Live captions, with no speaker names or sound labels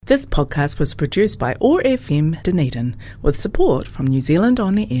This podcast was produced by OAR FM Dunedin with support from New Zealand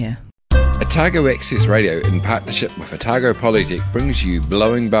On the Air. Otago Access Radio, in partnership with Otago Polytech, brings you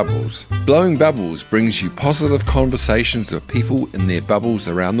Blowing Bubbles. Blowing Bubbles brings you positive conversations with people in their bubbles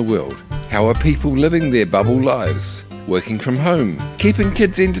around the world. How are people living their bubble lives? Working from home, keeping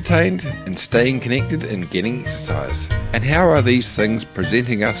kids entertained, and staying connected and getting exercise. And how are these things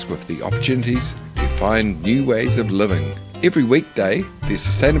presenting us with the opportunities to find new ways of living? Every weekday, the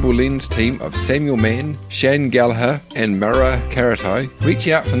Sustainable Lens team of Samuel Mann, Shane Gallagher and Mara Karatai reach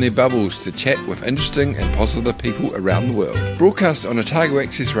out from their bubbles to chat with interesting and positive people around the world. Broadcast on Otago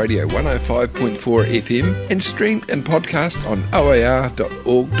Access Radio 105.4 FM and streamed and podcast on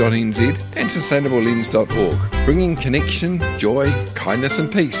oar.org.nz and sustainablelens.org, bringing connection, joy, kindness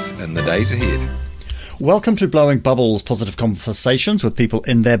and peace in the days ahead. Welcome to Blowing Bubbles, positive conversations with people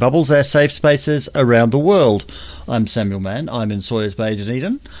in their bubbles, their safe spaces around the world. I'm Samuel Mann. I'm in Sawyers Bay,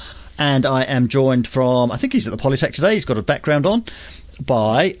 Dunedin. And I am joined from, I think he's at the Polytech today, he's got a background on,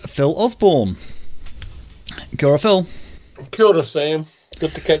 by Phil Osborne. Kia ora, Phil. Kia ora, Sam.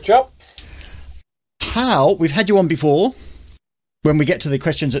 Good to catch up. We've had you on before. When we get to the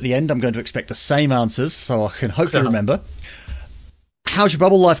questions at the end, I'm going to expect the same answers, so I can hope you remember. How's your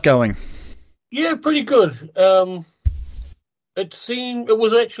bubble life going? Yeah, pretty good. It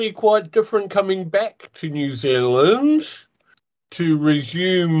was actually quite different coming back to New Zealand to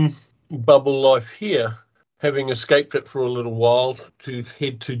resume bubble life here, having escaped it for a little while to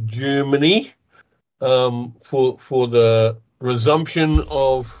head to Germany for the resumption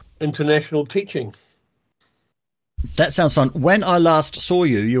of international teaching. That sounds fun. When I last saw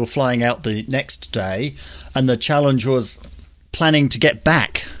you, you were flying out the next day, and the challenge was planning to get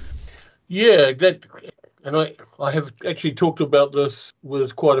back. Yeah, I have actually talked about this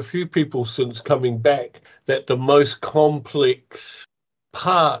with quite a few people since coming back, that the most complex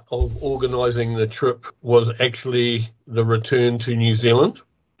part of organising the trip was actually the return to New Zealand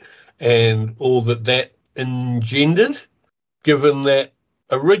and all that engendered, given that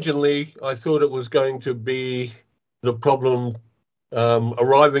originally I thought it was going to be the problem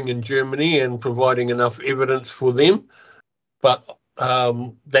arriving in Germany and providing enough evidence for them, but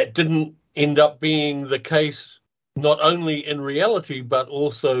that didn't end up being the case, not only in reality but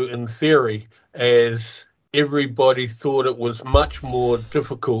also in theory, as everybody thought it was much more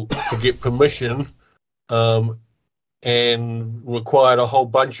difficult to get permission and required a whole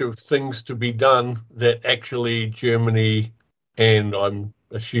bunch of things to be done that actually Germany, and I'm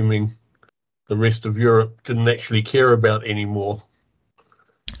assuming the rest of Europe, didn't actually care about anymore.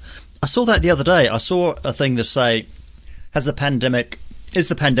 I saw that the other day. I saw a thing that say, is the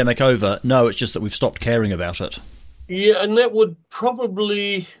pandemic over? No, it's just that we've stopped caring about it. Yeah, and that would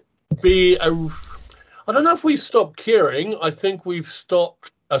probably be I don't know if we've stopped caring. I think we've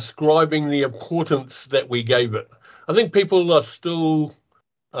stopped ascribing the importance that we gave it. I think people are still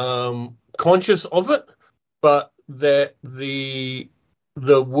conscious of it, but that the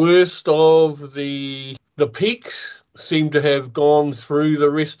worst of the peaks seem to have gone through the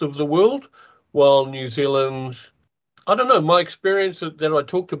rest of the world, while New Zealand, I don't know, my experience that I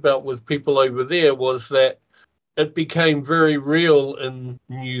talked about with people over there was that it became very real in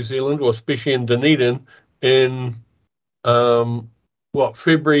New Zealand, or especially in Dunedin, in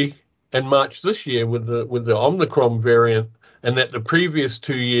February and March this year with the Omicron variant, and that the previous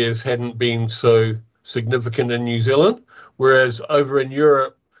 2 years hadn't been so significant in New Zealand, whereas over in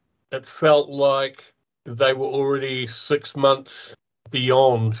Europe it felt like they were already 6 months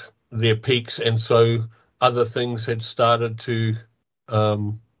beyond their peaks, and so other things had started to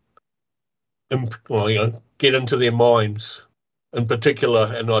get into their minds. In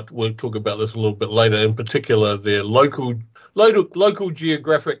particular, and we'll talk about this a little bit later, in particular, their local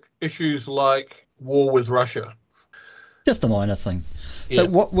geographic issues like war with Russia. Just a minor thing. So Yeah.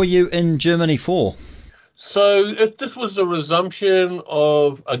 what were you in Germany for? So this was the resumption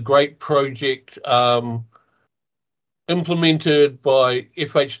of a great project implemented by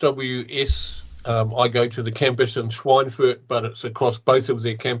FHWS. I go to the campus in Schweinfurt, but it's across both of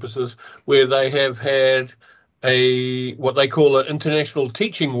their campuses, where they have had what they call an International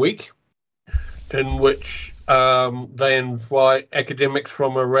Teaching Week, in which they invite academics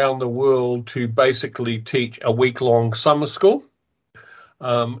from around the world to basically teach a week-long summer school.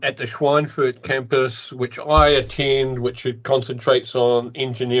 At the Schweinfurt campus, which I attend, which it concentrates on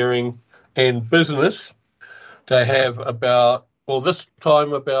engineering and business, they have about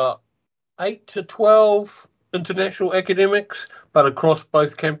 8 to 12 international academics, but across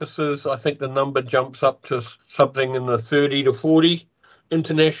both campuses, I think the number jumps up to something in the 30 to 40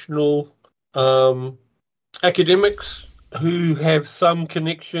 international academics who have some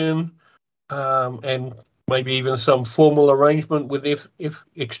connection and maybe even some formal arrangement with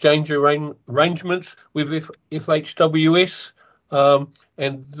exchange arrangements with FHWS.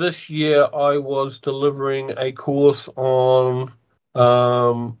 And this year I was delivering a course on,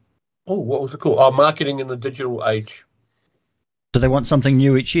 what was it called? Oh, marketing in the digital age. Do they want something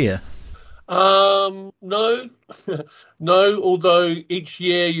new each year? No, no, although each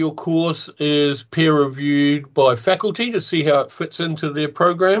year your course is peer reviewed by faculty to see how it fits into their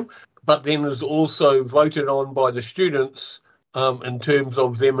program, but then is also voted on by the students in terms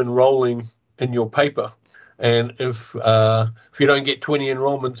of them enrolling in your paper. And if you don't get 20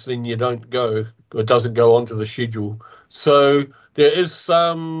 enrollments, then you don't go. It doesn't go onto the schedule. So there is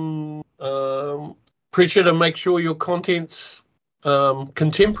some pressure to make sure your content's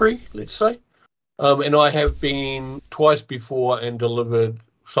contemporary, let's say. And I have been twice before and delivered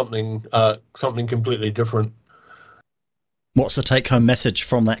something completely different. What's the take-home message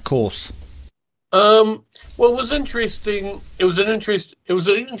from that course? Well, it was interesting. It was an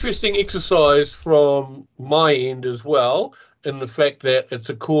interesting exercise from my end as well, in the fact that it's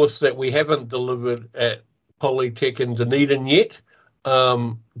a course that we haven't delivered at Polytech in Dunedin yet,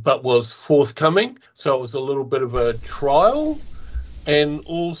 but was forthcoming. So it was a little bit of a trial, and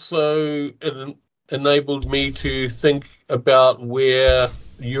also it enabled me to think about where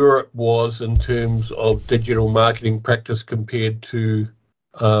Europe was in terms of digital marketing practice compared to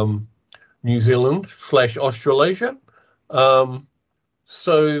New Zealand / Australasia.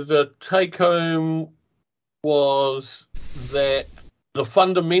 So the take home was that the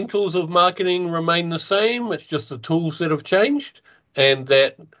fundamentals of marketing remain the same. It's just the tools that have changed, and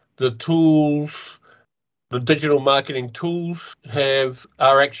that the tools, the digital marketing tools,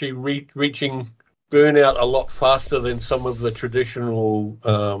 are actually reaching burnout a lot faster than some of the traditional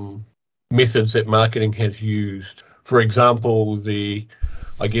methods that marketing has used. For example, the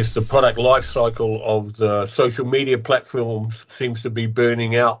product life cycle of the social media platforms seems to be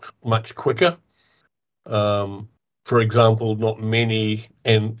burning out much quicker. For example, not many,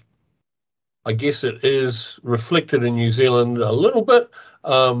 and I guess it is reflected in New Zealand a little bit.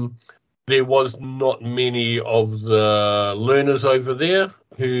 There was not many of the learners over there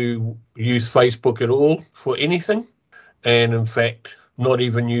who use Facebook at all for anything, and in fact, not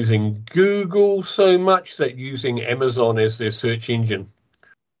even using Google so much, that using Amazon as their search engine,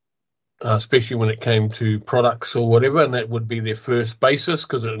 especially when it came to products or whatever, and that would be their first basis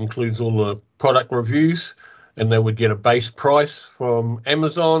because it includes all the product reviews, and they would get a base price from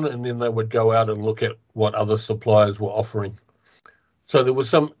Amazon, and then they would go out and look at what other suppliers were offering. So there was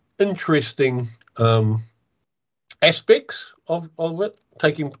some interesting aspects of it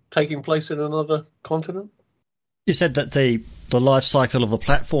taking place in another continent. You said that the life cycle of the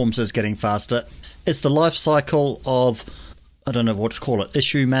platforms is getting faster. Is the life cycle of, I don't know what to call it,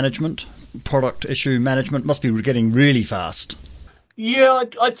 issue management, product issue management, must be getting really fast? Yeah,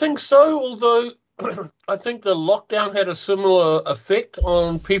 I think so, although I think the lockdown had a similar effect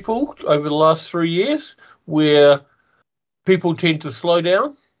on people over the last 3 years, where people tend to slow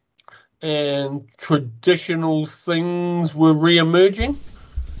down and traditional things were re-emerging.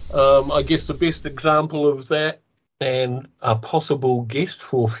 I guess the best example of that, and a possible guest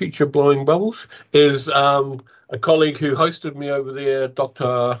for future Blowing Bubbles, is a colleague who hosted me over there,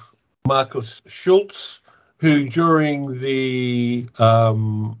 Dr. Marcus Schultz, who during the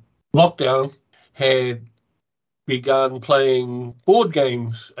lockdown had begun playing board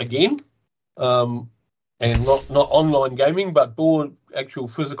games again, and not online gaming, but actual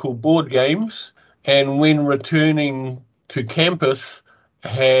physical board games. And when returning to campus,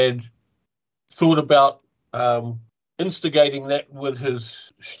 had thought about instigating that with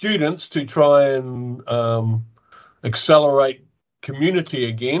his students to try and accelerate community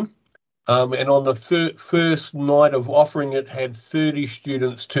again. And on the first night of offering it, had 30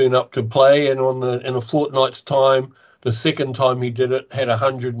 students turn up to play, and in a fortnight's time, the second time he did it, had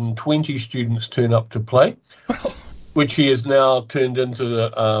 120 students turn up to play, which he has now turned into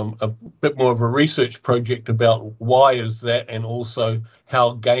a bit more of a research project about why is that, and also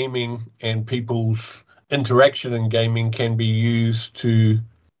how gaming and people's interaction in gaming can be used to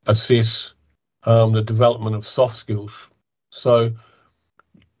assess the development of soft skills. So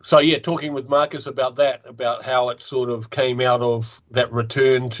yeah, talking with Marcus about that, about how it sort of came out of that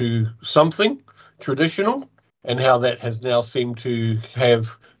return to something traditional, and how that has now seemed to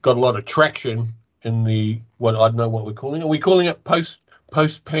have got a lot of traction in the, what I don't know what we're calling it. Are we calling it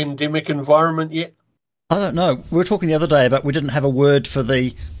post-pandemic environment yet? I don't know. We were talking the other day about we didn't have a word for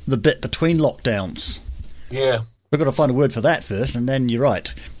the bit between lockdowns. Yeah. We've got to find a word for that first, and then you're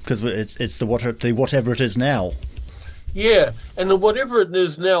right, because it's the whatever it is now. Yeah, and whatever it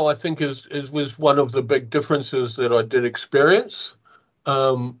is now, I think was one of the big differences that I did experience.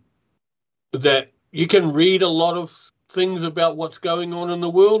 That you can read a lot of things about what's going on in the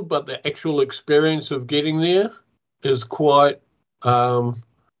world, but the actual experience of getting there is quite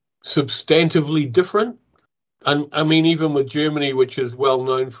substantively different. And I mean, even with Germany, which is well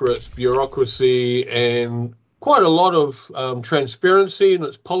known for its bureaucracy and quite a lot of transparency in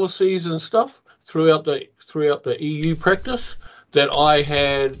its policies and stuff throughout the EU practice, that I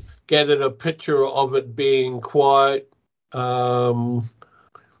had gathered a picture of it being quite. I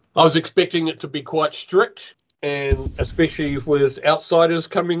was expecting it to be quite strict, and especially with outsiders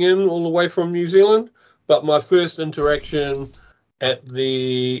coming in all the way from New Zealand. But my first interaction at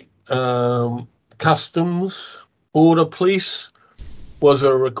the customs border police was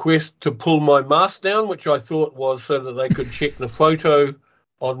a request to pull my mask down, which I thought was so that they could check the photo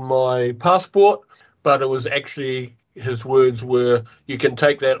on my passport. But it was actually, his words were, "You can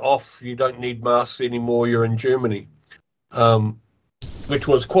take that off. You don't need masks anymore. You're in Germany," which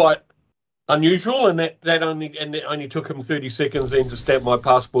was quite unusual. And that only took him 30 seconds then to stamp my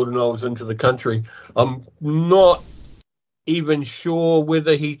passport, and I was into the country. I'm not even sure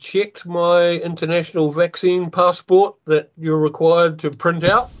whether he checked my international vaccine passport that you're required to print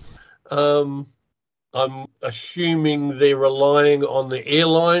out. I'm assuming they're relying on the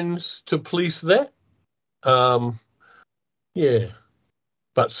airlines to police that. Yeah,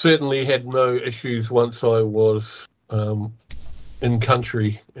 but certainly had no issues once I was in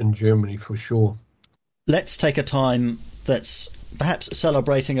country in Germany, for sure. Let's take a time that's perhaps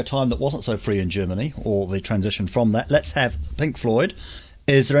celebrating a time that wasn't so free in Germany, or the transition from that. Let's have Pink Floyd.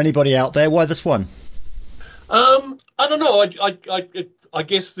 Is there anybody out there? Why this one? I don't know. I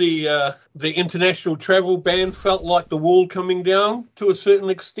guess the international travel ban felt like the wall coming down to a certain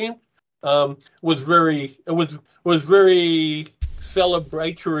extent. Was very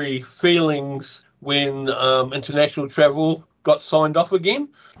celebratory feelings when international travel got signed off again.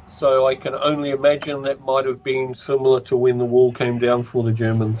 So I can only imagine that might have been similar to when the wall came down for the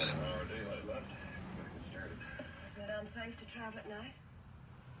Germans. Is it unsafe to travel at night?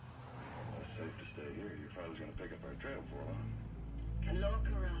 It's safe to stay here. Your father's going to pick up our trail for a while. Can look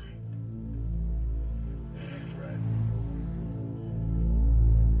around. That's right.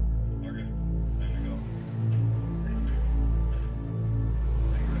 Okay, time to go.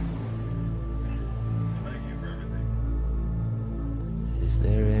 Thank you for everything. Is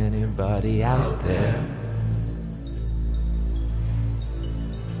there anybody out there?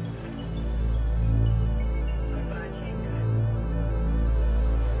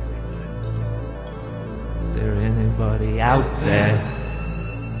 Is there anybody out there?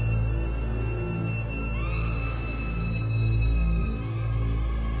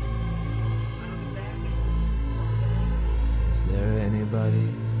 Is there anybody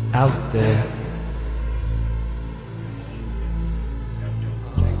out there?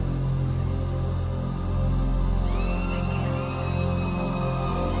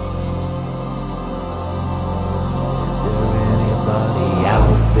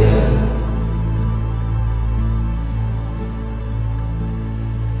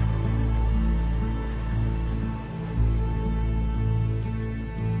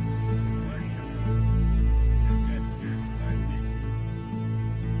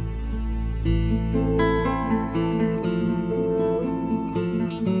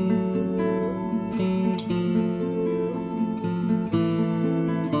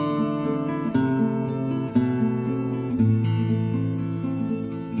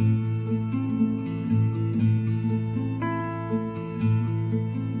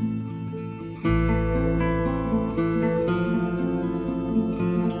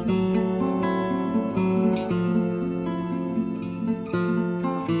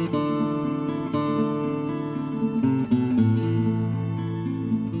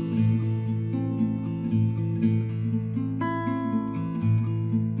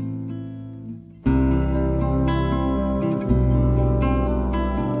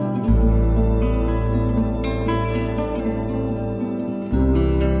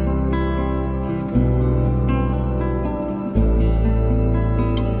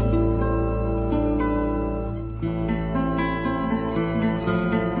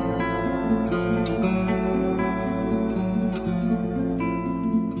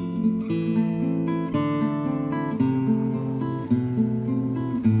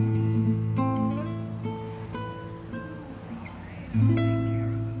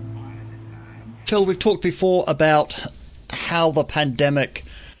 Phil, we've talked before about how the pandemic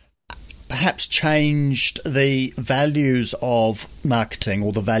perhaps changed the values of marketing,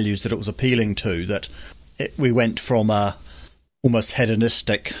 or the values that it was appealing to, that we went from a almost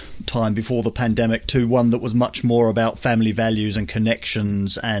hedonistic time before the pandemic to one that was much more about family values and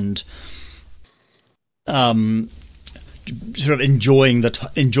connections and sort of enjoying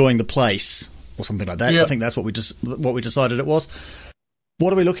the place or something like that. Yeah. I think that's what we decided it was.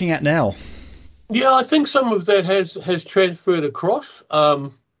 What are we looking at now? Yeah, I think some of that has transferred across.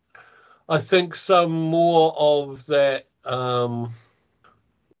 I think some more of that, what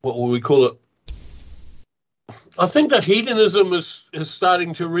will we call it? I think that hedonism is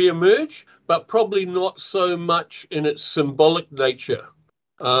starting to re-emerge, but probably not so much in its symbolic nature.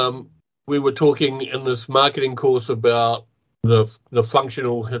 We were talking in this marketing course about the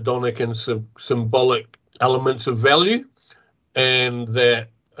functional, hedonic, and symbolic elements of value, and that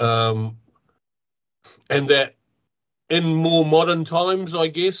in more modern times, I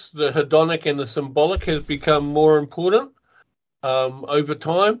guess, the hedonic and the symbolic has become more important over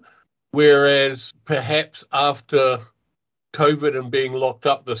time, whereas perhaps after COVID and being locked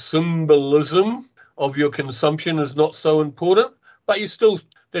up, the symbolism of your consumption is not so important, but there's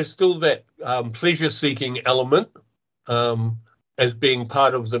still that pleasure-seeking element as being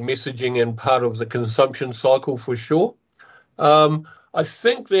part of the messaging and part of the consumption cycle for sure. I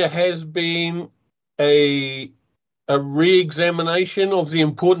think there has been a re-examination of the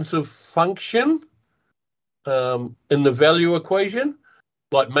importance of function in the value equation,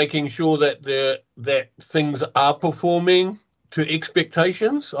 like making sure that things are performing to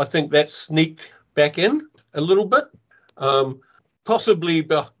expectations. I think that sneaked back in a little bit, possibly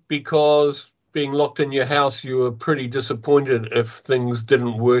because being locked in your house, you were pretty disappointed if things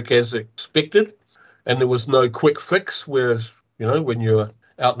didn't work as expected and there was no quick fix, whereas, when you're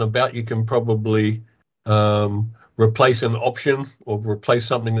out and about, you can probably replace an option or replace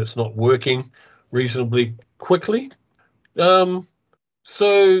something that's not working reasonably quickly.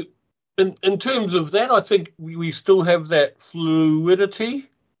 So in terms of that, I think we still have that fluidity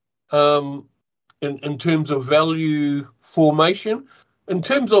in terms of value formation. In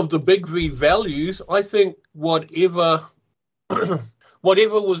terms of the big V values, I think whatever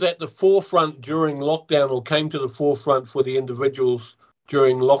was at the forefront during lockdown or came to the forefront for the individuals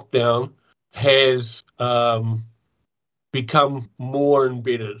during lockdown has become more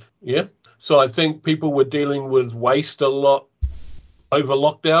embedded, yeah? So I think people were dealing with waste a lot over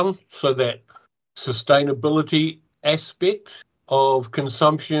lockdown, so that sustainability aspect of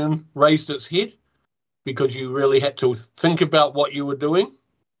consumption raised its head because you really had to think about what you were doing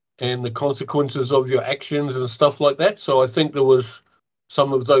and the consequences of your actions and stuff like that. So I think there was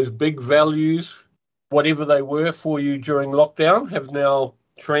some of those big values, whatever they were for you during lockdown, have now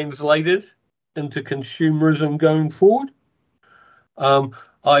translated into consumerism going forward.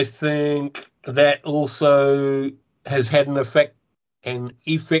 I think that also has had an effect on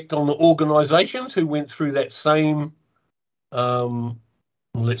the organisations who went through that same,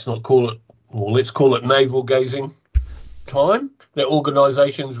 let's call it navel-gazing time. That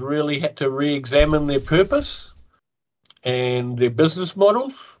organisations really had to re-examine their purpose and their business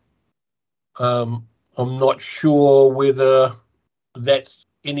models. I'm not sure whether that's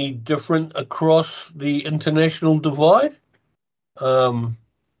any different across the international divide.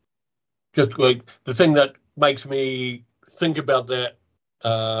 Just like the thing that makes me think about that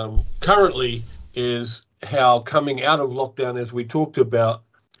currently is how coming out of lockdown, as we talked about,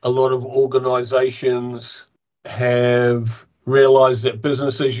 a lot of organisations have realised that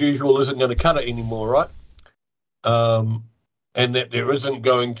business as usual isn't going to cut it anymore, right? And that there isn't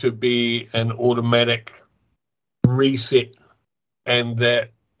going to be an automatic reset, and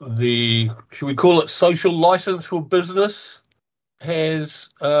that should we call it social license for business has,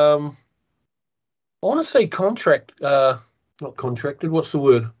 I want to say not contracted, what's the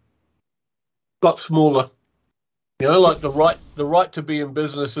word? Got smaller. Like the right to be in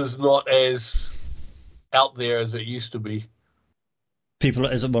business is not as out there as it used to be. People,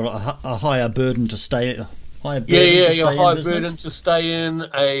 is it more a higher burden to stay? A higher burden to stay in,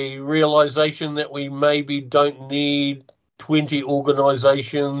 a realisation that we maybe don't need 20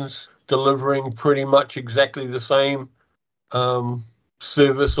 organisations delivering pretty much exactly the same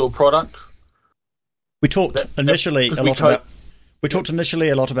service or product. We talked initially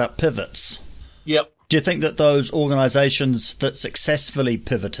a lot about pivots. Yep. Do you think that those organisations that successfully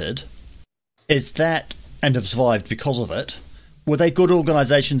pivoted, is that, and have survived because of it, were they good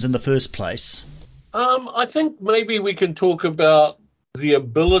organisations in the first place? I think maybe we can talk about the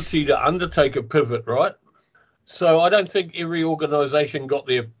ability to undertake a pivot, right? So I don't think every organisation got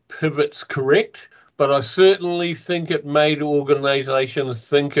their pivots correct, but I certainly think it made organisations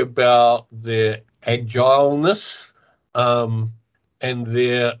think about their agileness and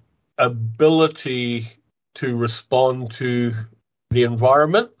their ability to respond to the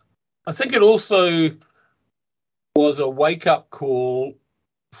environment. I think it also was a wake-up call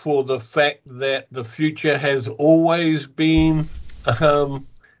for the fact that the future has always been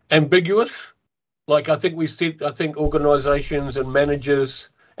ambiguous. Like I think organisations and managers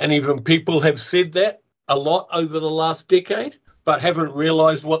and even people have said that a lot over the last decade, but haven't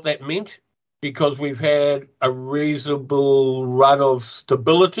realised what that meant, because we've had a reasonable run of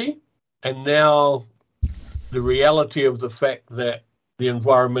stability, and now the reality of the fact that the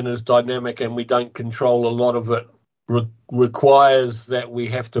environment is dynamic and we don't control a lot of it requires that we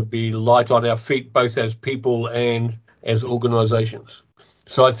have to be light on our feet, both as people and as organisations.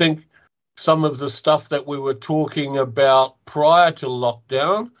 So I think some of the stuff that we were talking about prior to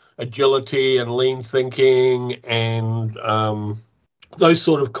lockdown, agility and lean thinking and those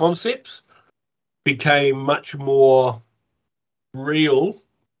sort of concepts, became much more real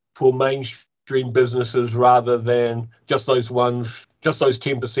for mainstream businesses rather than just those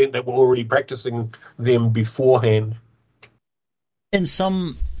 10% that were already practicing them beforehand. In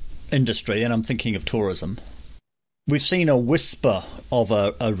some industry, and I'm thinking of tourism, we've seen a whisper of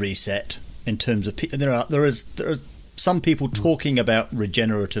a reset in terms of there are some people talking about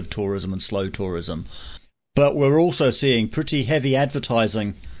regenerative tourism and slow tourism, but we're also seeing pretty heavy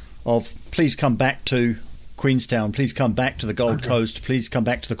advertising of please come back to Queenstown, please come back to the Gold Coast, please come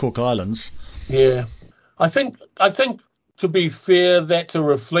back to the Cook Islands. Yeah, I think to be fair, that's a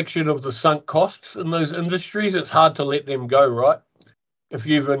reflection of the sunk costs in those industries. It's hard to let them go, right? If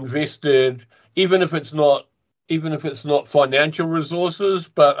you've invested, even if it's not financial resources,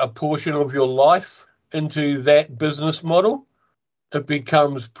 but a portion of your life into that business model, it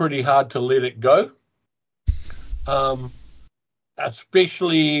becomes pretty hard to let it go.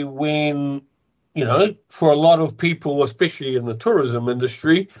 Especially when, for a lot of people, especially in the tourism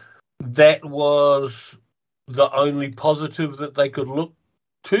industry, that was the only positive that they could look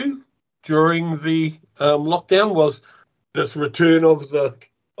to during the lockdown, was this return of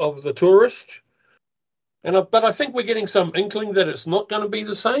the tourist. But I think we're getting some inkling that it's not going to be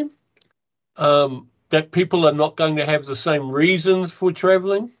the same, that people are not going to have the same reasons for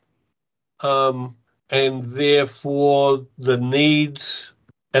travelling, and therefore the needs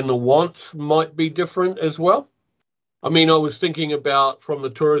and the wants might be different as well. I mean, I was thinking about, from the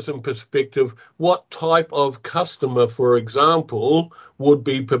tourism perspective, what type of customer, for example, would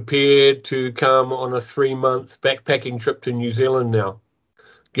be prepared to come on a 3-month backpacking trip to New Zealand now,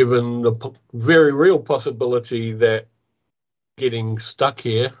 given the very real possibility that getting stuck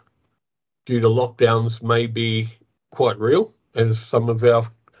here due to lockdowns may be quite real, as some of our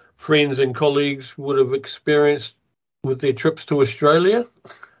friends and colleagues would have experienced with their trips to Australia.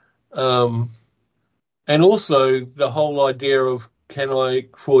 And also the whole idea of,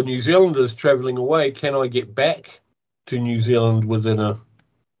 for New Zealanders travelling away, can I get back to New Zealand within a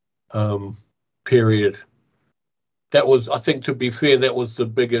period? That was, I think, to be fair, that was the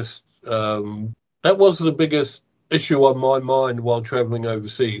biggest issue on my mind while travelling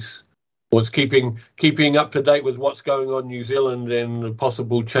overseas, was keeping up to date with what's going on in New Zealand and the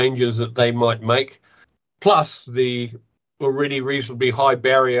possible changes that they might make, plus the already reasonably high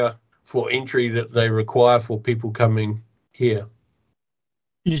barrier for entry that they require for people coming here.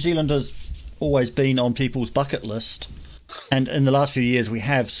 New Zealand has always been on people's bucket list, and in the last few years we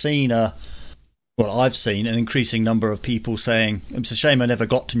have seen I've seen an increasing number of people saying, it's a shame I never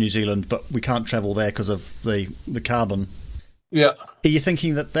got to New Zealand, but we can't travel there because of the carbon. Yeah. Are you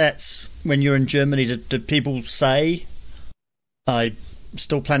thinking that's, when you're in Germany, did people say, I'm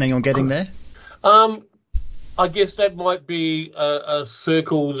still planning on getting there? I guess that might be a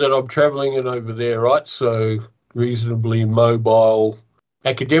circle that I'm travelling in over there, right? So reasonably mobile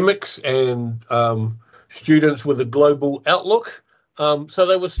academics and students with a global outlook. So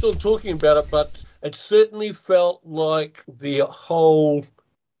they were still talking about it, but it certainly felt like the whole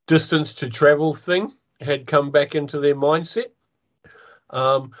distance to travel thing had come back into their mindset.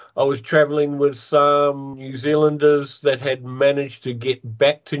 I was travelling with some New Zealanders that had managed to get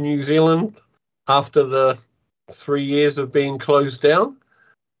back to New Zealand after the 3 years of being closed down,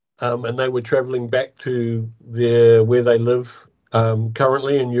 and they were travelling back to where they live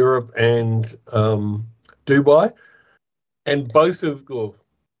currently in Europe and Dubai. And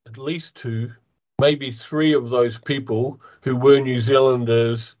at least 2, maybe 3 of those people who were New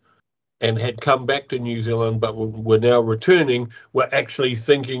Zealanders and had come back to New Zealand but were now returning were actually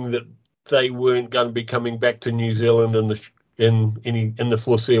thinking that they weren't going to be coming back to New Zealand in the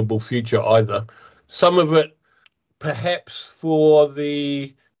foreseeable future either. Some of it perhaps for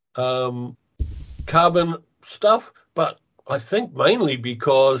the carbon stuff, but I think mainly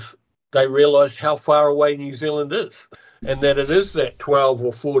because they realised how far away New Zealand is, and that it is that 12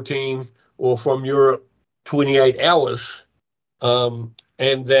 or 14, or from Europe, 28 hours, and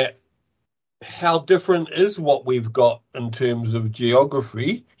that how different is what we've got in terms of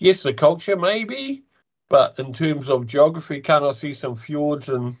geography. Yes, the culture maybe, but in terms of geography, can't I see some fjords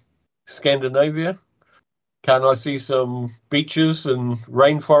in Scandinavia? Can't I see some beaches and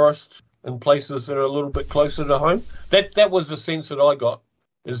rainforests in places that are a little bit closer to home? That was the sense that I got,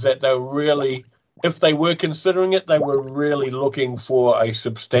 is that they were really, if they were considering it, they were really looking for a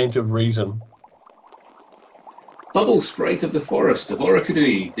substantive reason. Bubble Sprite of the Forest of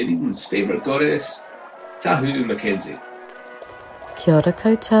Orokonui, Dunedin's favourite goddess, Tahu Mackenzie. Kia ora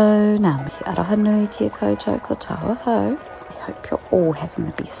koutou, ngā mihi aroha nui ki a koutou ko taua hau. I hope you're all having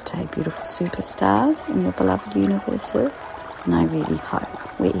the best day, beautiful superstars in your beloved universes. And I really hope,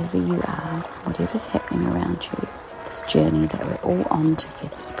 wherever you are, whatever's happening around you, this journey that we're all on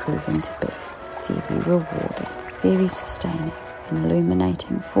together is proving to be very rewarding, very sustaining, and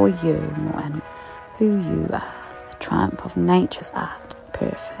illuminating for you more and who you are. Triumph of nature's art,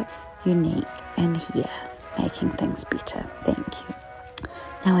 perfect, unique, and here, making things better. Thank you.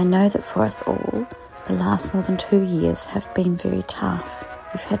 Now I know that for us all, the last more than 2 years have been very tough.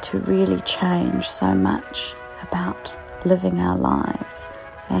 We've had to really change so much about living our lives,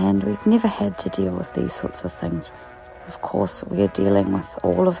 and we've never had to deal with these sorts of things. Of course, we are dealing with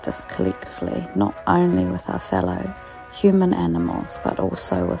all of this collectively, not only with our fellow human animals, but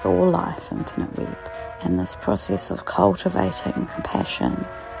also with all life, infinite web. And this process of cultivating compassion,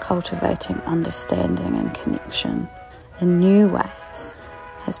 cultivating understanding and connection in new ways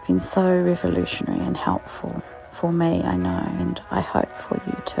has been so revolutionary and helpful for me, I know, and I hope for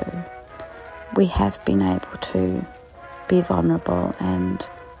you too. We have been able to be vulnerable and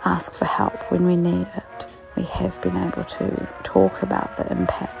ask for help when we need it. We have been able to talk about the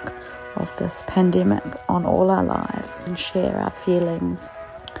impact of this pandemic on all our lives and share our feelings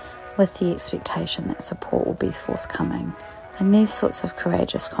with the expectation that support will be forthcoming. And these sorts of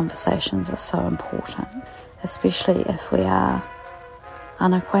courageous conversations are so important, especially if we are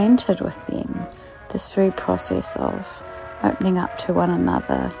unacquainted with them. This very process of opening up to one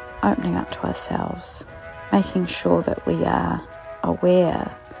another, opening up to ourselves, making sure that we are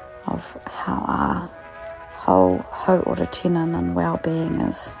aware of how our whole ora tēnā and well-being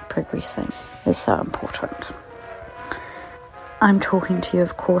is progressing is so important. I'm talking to you,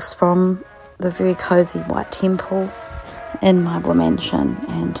 of course, from the very cosy white temple in my mansion,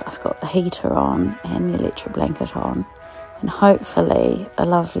 and I've got the heater on and the electric blanket on, and hopefully a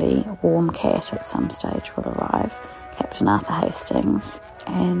lovely warm cat at some stage will arrive, Captain Arthur Hastings,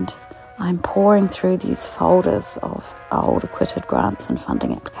 and I'm pouring through these folders of old acquitted grants and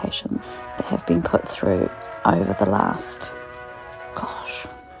funding applications that have been put through over the last,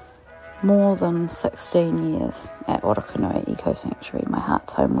 more than 16 years at Orokonui Eco Sanctuary, my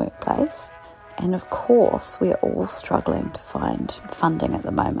heart's home workplace. And of course, we are all struggling to find funding at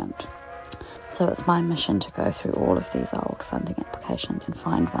the moment. So it's my mission to go through all of these old funding applications and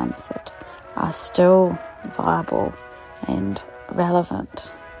find ones that are still viable and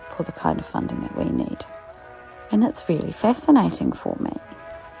relevant for the kind of funding that we need. And it's really fascinating for me.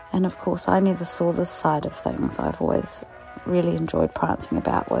 And of course, I never saw this side of things. I've always really enjoyed prancing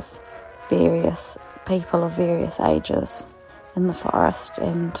about with various people of various ages in the forest,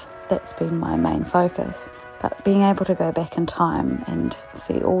 and that's been my main focus. But being able to go back in time and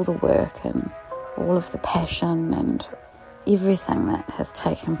see all the work and all of the passion and everything that has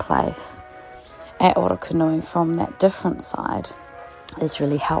taken place at Orokonui from that different side is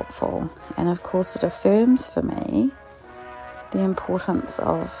really helpful. And of course it affirms for me the importance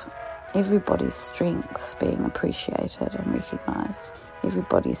of everybody's strengths being appreciated and recognised,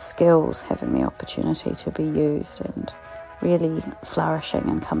 everybody's skills having the opportunity to be used and really flourishing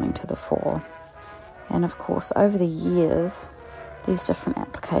and coming to the fore. And of course, over the years, these different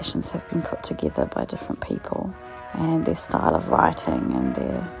applications have been put together by different people, and their style of writing and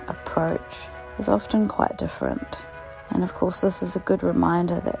their approach is often quite different. And of course, this is a good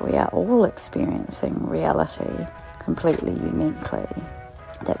reminder that we are all experiencing reality completely uniquely,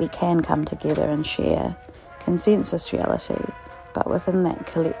 that we can come together and share consensus reality, but within that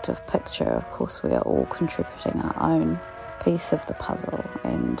collective picture, of course, we are all contributing our own piece of the puzzle.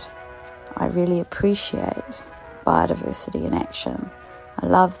 And I really appreciate biodiversity in action. I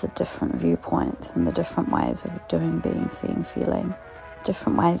love the different viewpoints and the different ways of doing, being, seeing, feeling,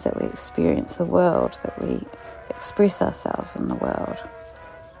 different ways that we experience the world, that we express ourselves in the world,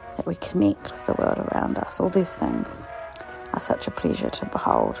 that we connect with the world around us. All these things are such a pleasure to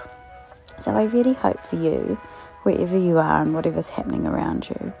behold. So I really hope for you, wherever you are and whatever's happening around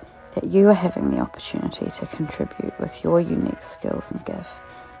you, that you are having the opportunity to contribute with your unique skills and gifts,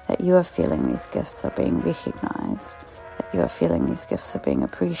 that you are feeling these gifts are being recognised, that you are feeling these gifts are being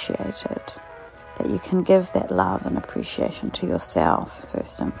appreciated, that you can give that love and appreciation to yourself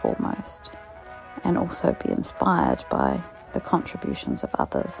first and foremost, and also be inspired by the contributions of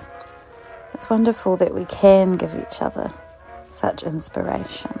others. It's wonderful that we can give each other such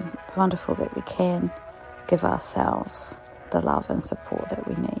inspiration. It's wonderful that we can give ourselves the love and support that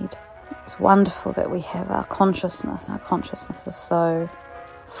we need. It's wonderful that we have our consciousness. Our consciousness is so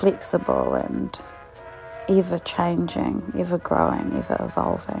flexible and ever changing, ever growing, ever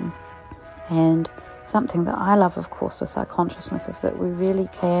evolving. And something that I love, of course, with our consciousness is that we really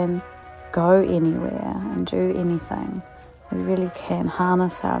can go anywhere and do anything. We really can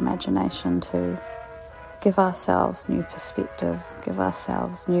harness our imagination to give ourselves new perspectives, give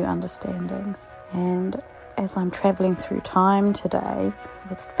ourselves new understanding. And as I'm travelling through time today,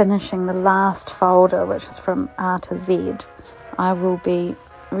 with finishing the last folder, which is from R to Z, I will be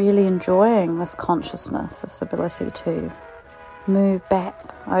really enjoying this consciousness, this ability to move back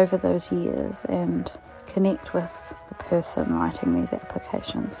over those years and connect with the person writing these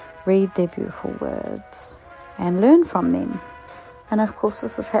applications, read their beautiful words and learn from them. And of course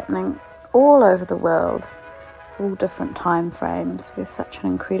this is happening all over the world, for all different time frames. We're such an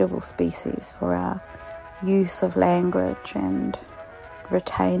incredible species for our use of language and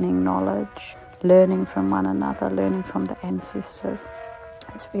retaining knowledge, learning from one another, learning from the ancestors.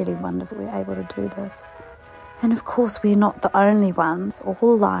 It's really wonderful we're able to do this. And of course we're not the only ones.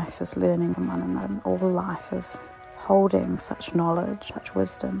 All life is learning from one another. All life is holding such knowledge, such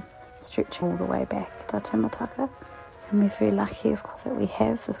wisdom, stretching all the way back to Timataka. And we're very lucky, of course, that we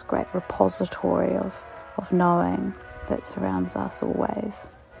have this great repository of knowing that surrounds us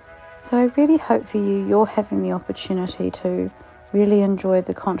always. So I really hope for you, you're having the opportunity to really enjoy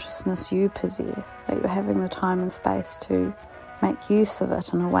the consciousness you possess, that you're having the time and space to make use of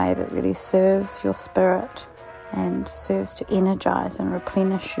it in a way that really serves your spirit and serves to energize and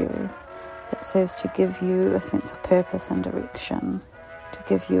replenish you, that serves to give you a sense of purpose and direction, to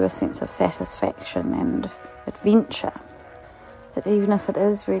give you a sense of satisfaction and adventure. That even if it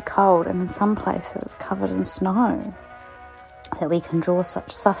is very cold and in some places covered in snow, that we can draw such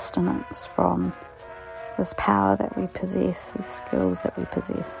sustenance from this power that we possess, these skills that we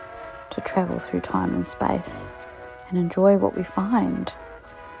possess, to travel through time and space and enjoy what we find.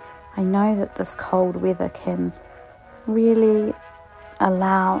 I know that this cold weather can really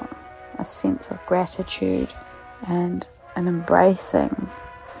allow a sense of gratitude and an embracing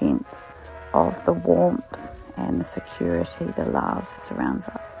sense of the warmth and the security, the love that surrounds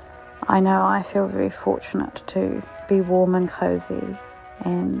us. I know I feel very fortunate to be warm and cozy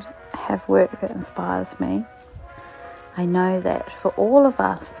and have work that inspires me. I know that for all of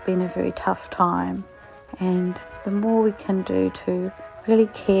us it's been a very tough time, and the more we can do to really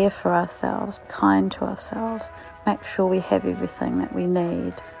care for ourselves, be kind to ourselves, make sure we have everything that we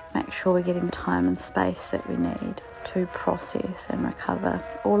need, make sure we're getting the time and space that we need to process and recover.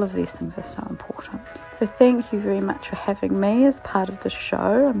 All of these things are so important. So thank you very much for having me as part of the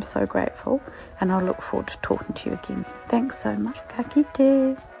show. I'm so grateful, and I look forward to talking to you again. Thanks so much. Ka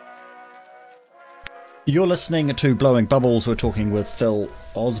kite. You're listening to Blowing Bubbles. We're talking with Phil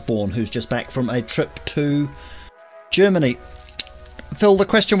Osborne, who's just back from a trip to Germany. Phil, the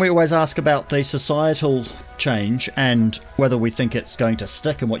question we always ask about the societal change and whether we think it's going to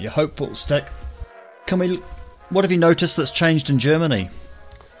stick and what you hope will stick. What have you noticed that's changed in Germany?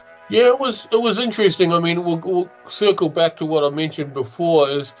 Yeah, it was interesting. I mean, we'll circle back to what I mentioned before.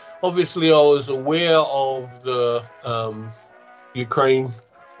 Is obviously I was aware of the Ukraine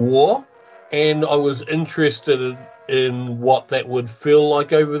war, and I was interested in what that would feel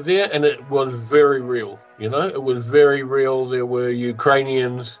like over there, and it was very real. You know, it was very real. There were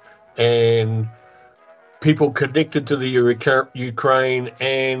Ukrainians and people connected to the Ukraine,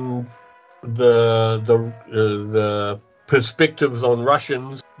 and the perspectives on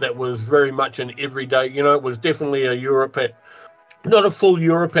Russians. That was very much an everyday. You know, it was definitely not a full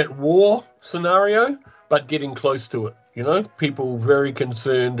Europe at war scenario, but getting close to it. You know, people very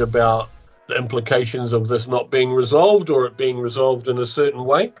concerned about the implications of this not being resolved or it being resolved in a certain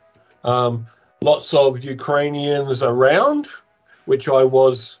way. Lots of Ukrainians around, which I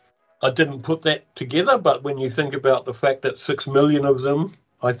didn't put that together, but when you think about the fact that 6 million of them,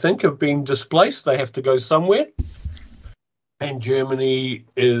 I think, have been displaced, they have to go somewhere. And Germany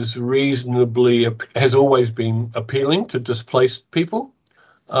has always been appealing to displaced people,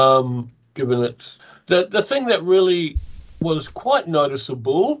 given its... The thing that really was quite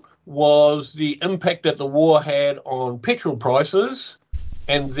noticeable was the impact that the war had on petrol prices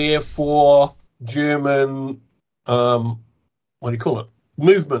and therefore German,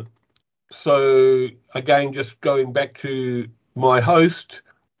 movement. So again, just going back to my host,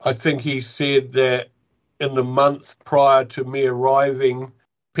 I think he said that in the month prior to me arriving,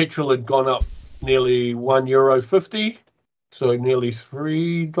 petrol had gone up nearly €1.50, so nearly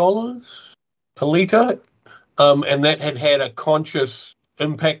 $3 a litre. And that had had a conscious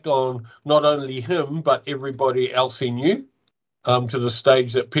impact on not only him, but everybody else he knew, to the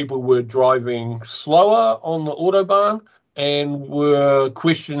stage that people were driving slower on the Autobahn and were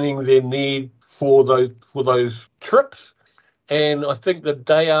questioning their need for those trips. And I think the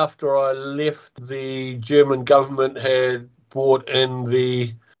day after I left, the German government had brought in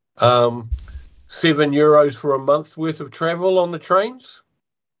the €7 for a month's worth of travel on the trains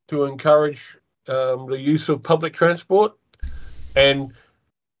to encourage the use of public transport, and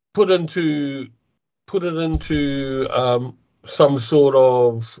put it into some sort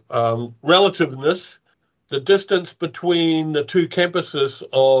of relativeness. The distance between the two campuses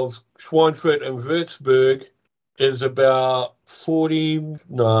of Schweinfurt and Würzburg is about 40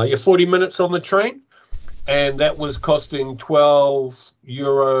 minutes on the train, and that was costing €12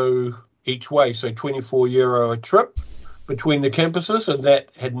 each way, so €24 a trip between the campuses, and that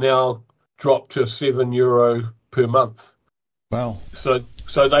had now dropped to €7 per month. Wow. So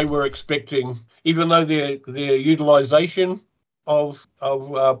they were expecting, even though their utilisation of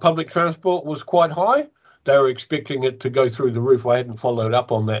public transport was quite high, they were expecting it to go through the roof. I hadn't followed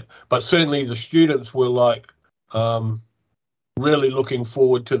up on that. But certainly the students were really looking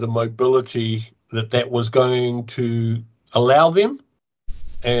forward to the mobility that was going to allow them,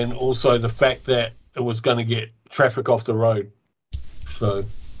 and also the fact that it was going to get traffic off the road. So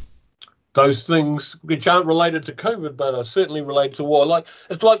those things, which aren't related to COVID, but are certainly related to war.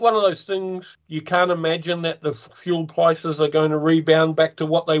 It's like one of those things you can't imagine that the fuel prices are going to rebound back to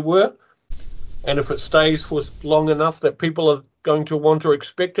what they were. And if it stays for long enough that people are going to want to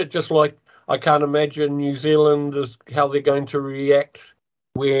expect it, just like I can't imagine New Zealand is how they're going to react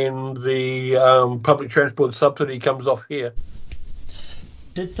when the public transport subsidy comes off here.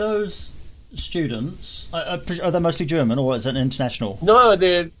 Did those students, are they mostly German or is it international? No,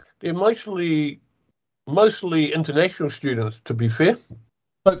 they're mostly international students, to be fair.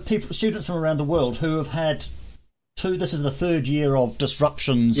 So students from around the world who have had this is the third year of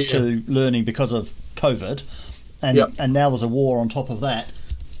disruptions to learning because of COVID, and now there's a war on top of that.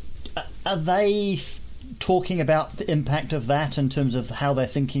 Are they talking about the impact of that in terms of how they're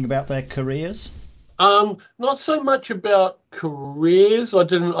thinking about their careers? Not so much about careers. I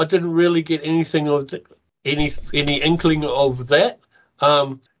didn't really get anything of any inkling of that.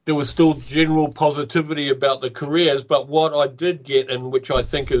 There was still general positivity about the careers, but what I did get, and which I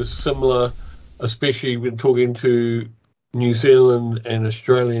think is similar, especially when talking to New Zealand and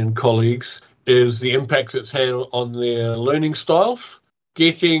Australian colleagues, is the impact it's had on their learning styles.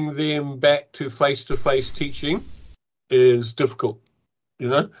 Getting them back to face-to-face teaching is difficult.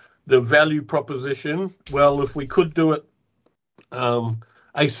 The value proposition, well, if we could do it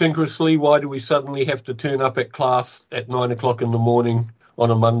asynchronously, why do we suddenly have to turn up at class at 9 o'clock in the morning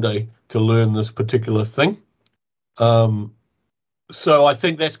on a Monday to learn this particular thing? So I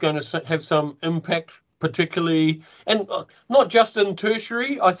think that's going to have some impact, particularly, and not just in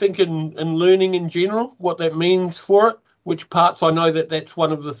tertiary, I think in learning in general, what that means for it, which parts. I know that's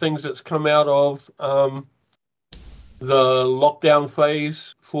one of the things that's come out of the lockdown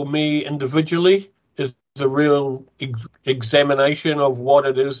phase for me individually, is a real examination of what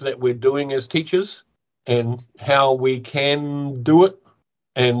it is that we're doing as teachers and how we can do it,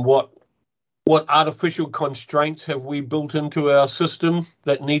 and what artificial constraints have we built into our system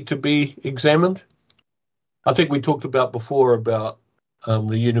that need to be examined. I think we talked about before about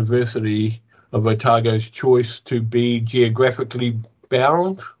the University of Otago's choice to be geographically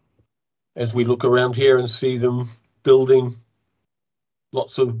bound, as we look around here and see them building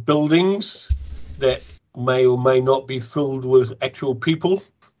lots of buildings that may or may not be filled with actual people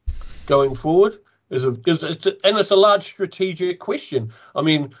going forward. And it's a large strategic question. I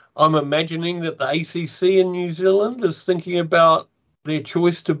mean, I'm imagining that the ACC in New Zealand is thinking about their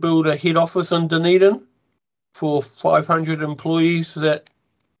choice to build a head office in Dunedin for 500 employees that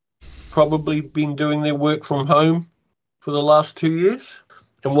probably been doing their work from home for the last 2 years,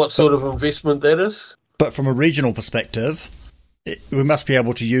 and what sort of investment that is. But from a regional perspective, we must be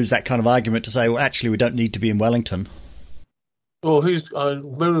able to use that kind of argument to say, well, actually, we don't need to be in Wellington. Well, who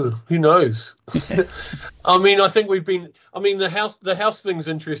knows? I mean, I think the house thing's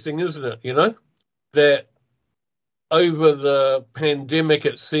interesting, isn't it? That over the pandemic,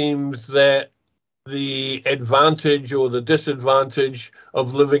 it seems that the advantage or the disadvantage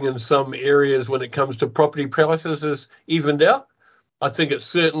of living in some areas when it comes to property prices is evened out. I think it's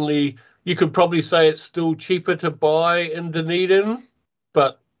certainly, you could probably say it's still cheaper to buy in Dunedin,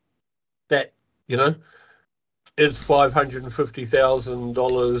 but that, is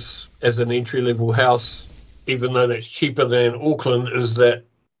 $550,000 as an entry-level house, even though that's cheaper than Auckland. Is that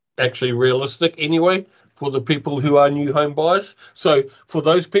actually realistic anyway for the people who are new home buyers? So for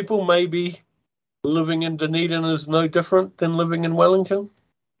those people, maybe living in Dunedin is no different than living in Wellington.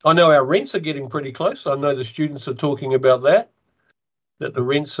 I know our rents are getting pretty close. I know the students are talking about that the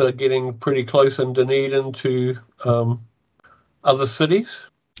rents are getting pretty close in Dunedin to other cities.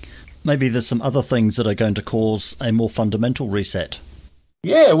 Maybe there's some other things that are going to cause a more fundamental reset.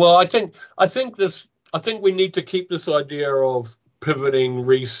 Yeah, well, I think we need to keep this idea of pivoting,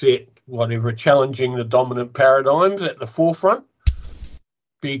 reset, whatever, challenging the dominant paradigms at the forefront,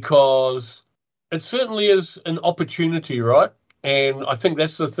 because it certainly is an opportunity, right? And I think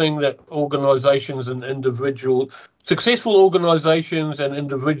that's the thing that successful organisations and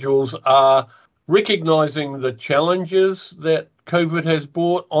individuals are recognising the challenges that COVID has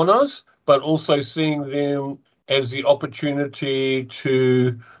brought on us, but also seeing them as the opportunity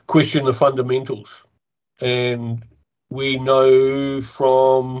to question the fundamentals. And we know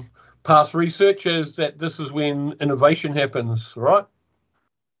from past researchers that this is when innovation happens, right?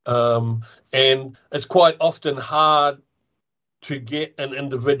 And it's quite often hard to get an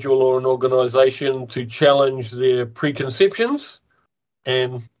individual or an organisation to challenge their preconceptions,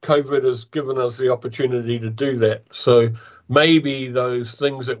 and COVID has given us the opportunity to do that. So maybe those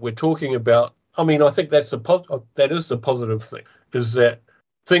things that we're talking about, I think that is the positive thing, is that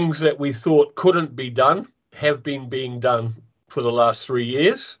things that we thought couldn't be done have been being done for the last 3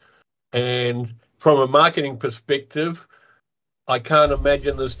 years. And from a marketing perspective, I can't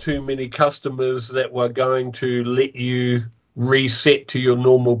imagine there's too many customers that were going to let you reset to your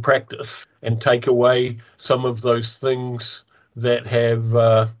normal practice and take away some of those things that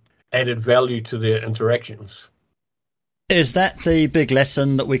have added value to their interactions. Is that the big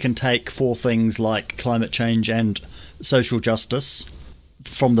lesson that we can take for things like climate change and social justice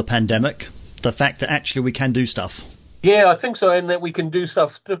from the pandemic? The fact that actually we can do stuff? Yeah, I think so, and that we can do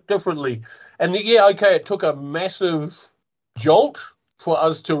stuff differently. And it took a massive jolt for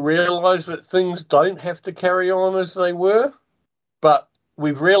us to realise that things don't have to carry on as they were. But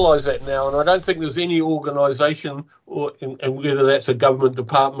we've realised that now, and I don't think there's any organisation, and whether that's a government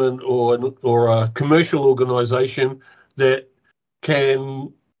department or a commercial organisation, that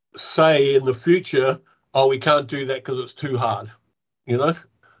can say in the future, we can't do that because it's too hard,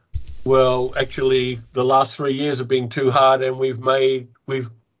 Well, actually, the last 3 years have been too hard, and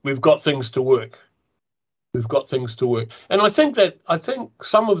we've got things to work. We've got things to work. And I think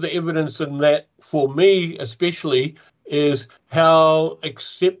some of the evidence in that, for me especially, is how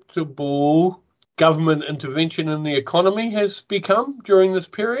acceptable government intervention in the economy has become during this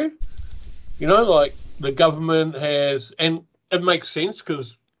period. Like the government has, and it makes sense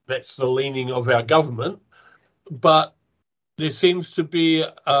because that's the leaning of our government, but there seems to be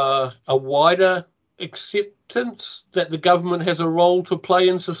a wider acceptance that the government has a role to play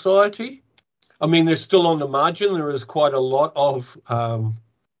in society. They're still on the margin. There is quite a lot of,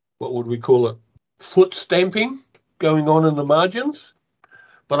 what would we call it, foot stamping going on in the margins.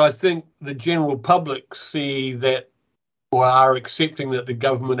 But I think the general public see that, or are accepting that the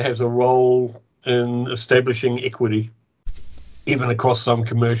government has a role in establishing equity, even across some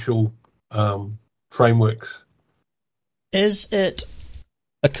commercial frameworks. Is it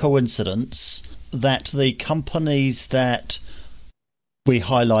a coincidence that the companies that we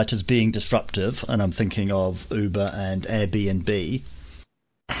highlight as being disruptive, and I'm thinking of Uber and Airbnb,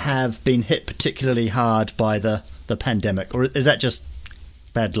 have been hit particularly hard by the pandemic? Or is that just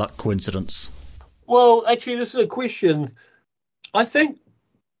bad luck coincidence? Well, actually, this is a question. I think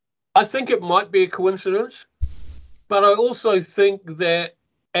it might be a coincidence, but I also think that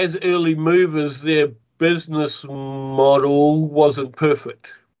as early movers, their business model wasn't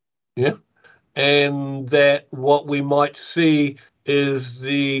perfect. Yeah. And that what we might see is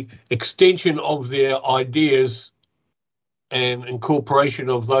the extension of their ideas and incorporation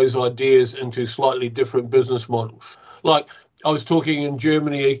of those ideas into slightly different business models. Like I was talking in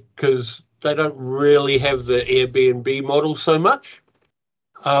Germany, because they don't really have the Airbnb model so much.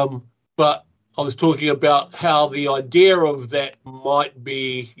 But I was talking about how the idea of that might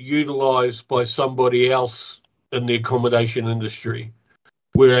be utilised by somebody else in the accommodation industry.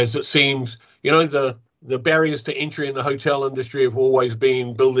 Whereas it seems, the barriers to entry in the hotel industry have always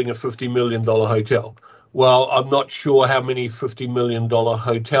been building a $50 million hotel. Well, I'm not sure how many $50 million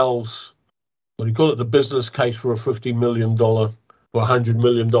hotels the business case for a $50 million or $100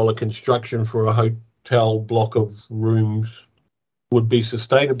 million construction for a hotel block of rooms would be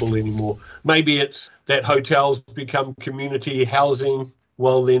sustainable anymore. Maybe it's that hotels become community housing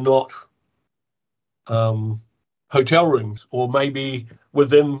while they're not hotel rooms, or maybe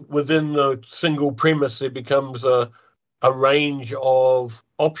within the single premise there becomes a range of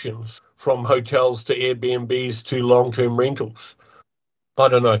options from hotels to Airbnbs to long-term rentals. I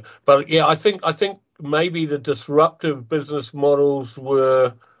don't know, but yeah, I think maybe the disruptive business models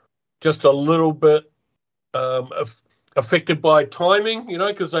were just a little bit affected by timing,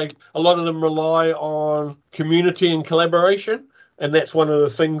 because a lot of them rely on community and collaboration, and that's one of the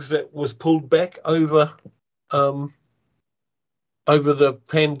things that was pulled back over the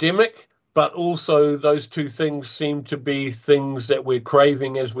pandemic. But also those two things seem to be things that we're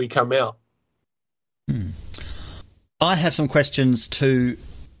craving as we come out. I have some questions to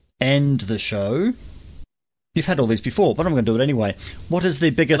end the show. You've had all these before, but I'm going to do it anyway. What is the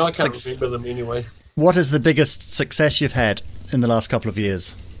biggest? I can't remember them anyway. What is the biggest success you've had in the last couple of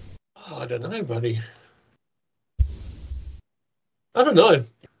years? I don't know, buddy. I don't know.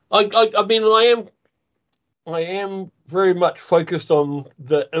 I mean, I am very much focused on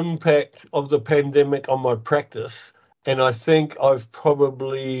the impact of the pandemic on my practice, and I think I've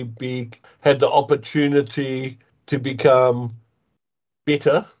probably had the opportunity to become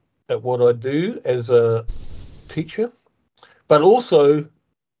better at what I do as a teacher. But also,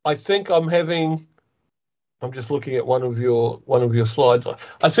 I think I'm just looking at one of your slides.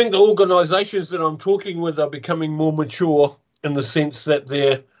 I think the organisations that I'm talking with are becoming more mature in the sense that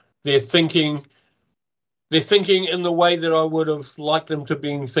they're thinking in the way that I would have liked them to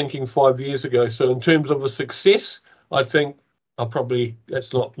be thinking 5 years ago. So in terms of a success, I think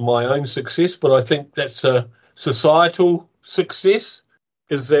that's not my own success, but I think that's a societal success,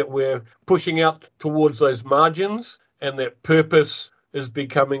 is that we're pushing out towards those margins and that purpose is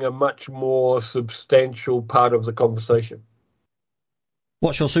becoming a much more substantial part of the conversation.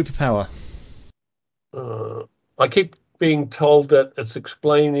 What's your superpower? I keep being told that it's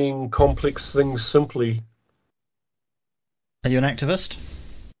explaining complex things simply. Are you an activist?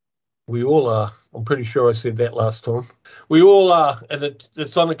 We all are. I'm pretty sure I said that last time. We all are, and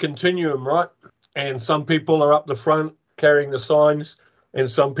it's on a continuum, right? And some people are up the front carrying the signs, and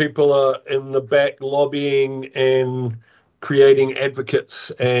some people are in the back lobbying and creating advocates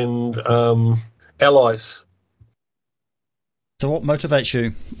and allies. So what motivates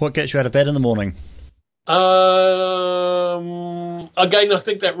you? What gets you out of bed in the morning? Again, I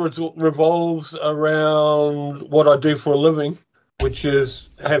think that revolves around what I do for a living, which is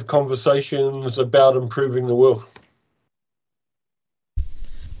have conversations about improving the world.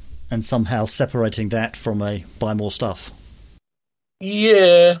 And somehow separating that from buy more stuff.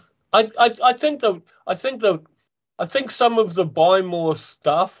 Yeah, I think some of the buy more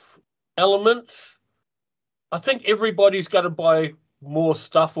stuff elements, I think everybody's got to buy more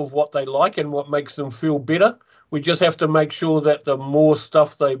stuff of what they like and what makes them feel better. We just have to make sure that the more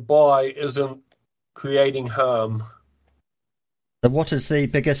stuff they buy isn't creating harm. So what is the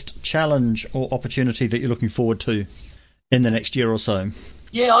biggest challenge or opportunity that you're looking forward to in the next year or so?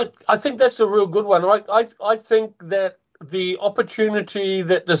 Yeah, I think that's a real good one. I think that the opportunity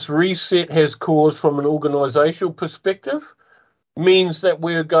that this reset has caused from an organisational perspective means that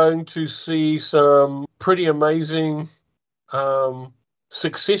we're going to see some pretty amazing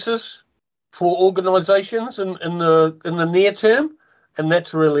successes for organisations in the near term, and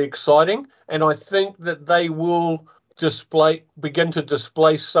that's really exciting. And I think that they will begin to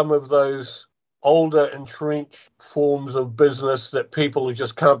displace some of those older entrenched forms of business that people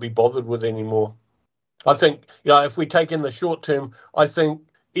just can't be bothered with anymore. I think, if we take in the short term, I think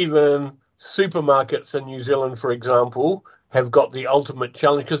even supermarkets in New Zealand, for example, have got the ultimate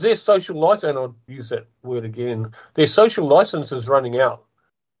challenge because their social license, and I'll use that word again, their social license is running out,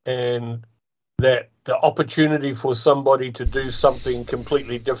 and that the opportunity for somebody to do something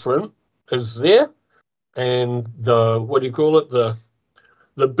completely different is there, and the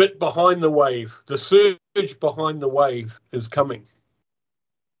bit behind the wave, the surge behind the wave is coming.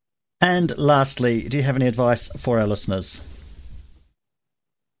 And lastly, do you have any advice for our listeners?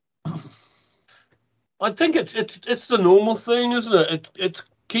 I think it's the normal thing, isn't it? It's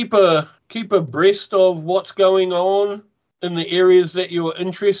keep abreast of what's going on in the areas that you're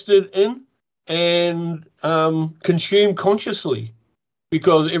interested in, and consume consciously,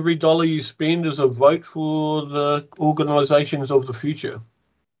 because every dollar you spend is a vote for the organisations of the future.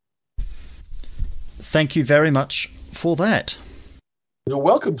 Thank you very much for that. You're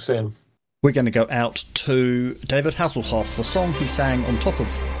welcome, Sam. We're going to go out to David Hasselhoff, the song he sang on top of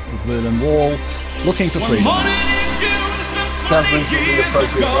with Berlin Wall, Looking for Freedom. Government would be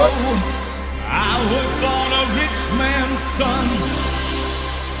appropriate, right? I was born a rich man's son.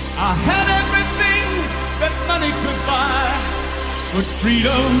 I had everything that money could buy, but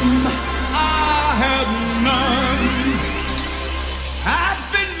freedom I had none. I've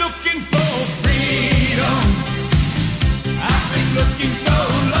been looking for freedom. I've been looking so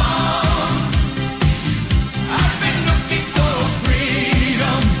long. I've been looking for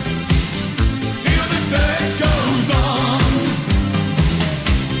freedom. Still the search goes on.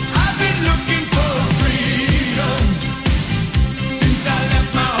 I've been looking for freedom since I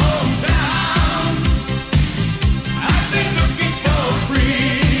left my hometown. I've been looking for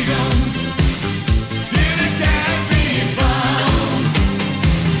freedom. Still it can't be found.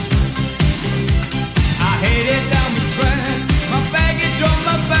 I headed down the track, my baggage on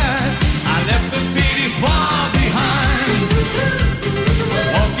my back. I left the city far behind.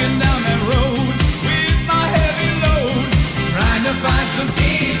 Walking down that road with my heavy load, trying to find some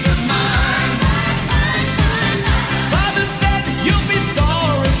peace of mind. Father said, you'll be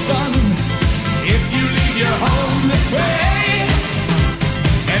sorry, son, if you leave your home this way.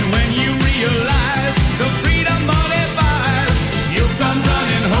 And when you realize the freedom money buys, you'll come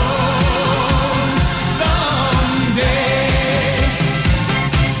running home someday.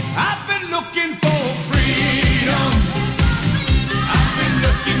 I've been looking for freedom. I've been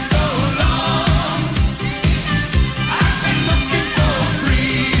looking so long. I've been looking for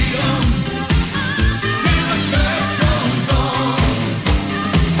freedom. Till the search goes on.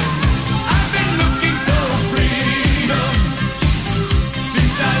 I've been looking for freedom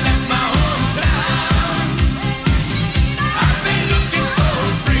since I left my hometown. I've been looking for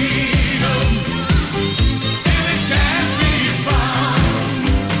freedom. Still it can't be found.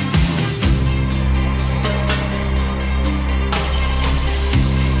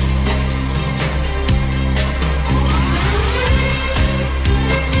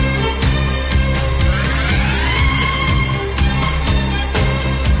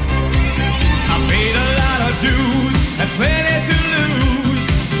 I paid a lot of dues, had plenty to lose,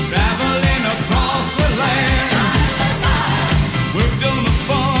 traveling across the land. Worked on the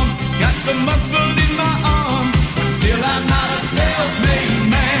farm, got some muscle in my arm, but still I'm not a self-made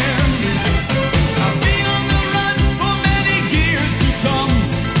man. I'll be on the run for many years to come.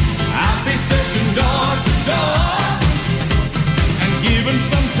 I'll be searching door to door, and given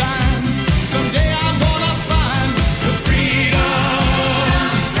some time, someday I'm gonna find the freedom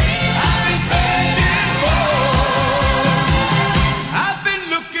I've been searching for. I've been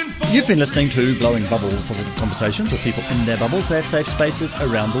looking for. You've been listening to Blowing Bubbles, positive conversations with people in their bubbles, their safe spaces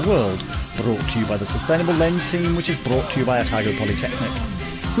around the world. Brought to you by the Sustainable Lens team, which is brought to you by Otago Polytechnic.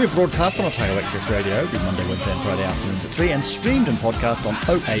 We're broadcast on Otago Access Radio every Monday, Wednesday and Friday afternoons at 3 and streamed and podcast on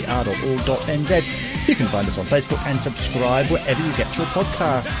oar.org.nz. You can find us on Facebook and subscribe wherever you get your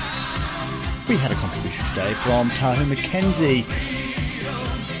podcasts. We had a contribution today from Tahu Mackenzie.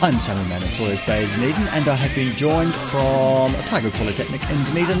 I'm Samuel Mann in Sawyers Bay, Dunedin, and I have been joined from Otago Polytechnic in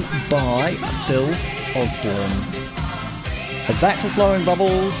Dunedin by Phil Osborne. That was Blowing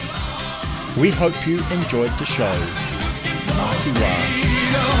Bubbles. We hope you enjoyed the show. Ngāti wā.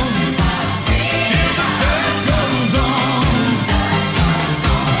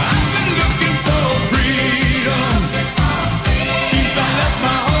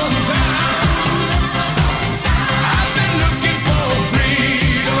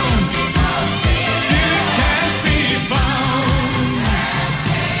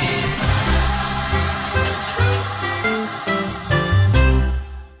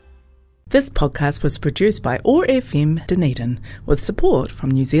 This podcast was produced by OAR FM Dunedin with support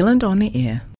from New Zealand On the Air.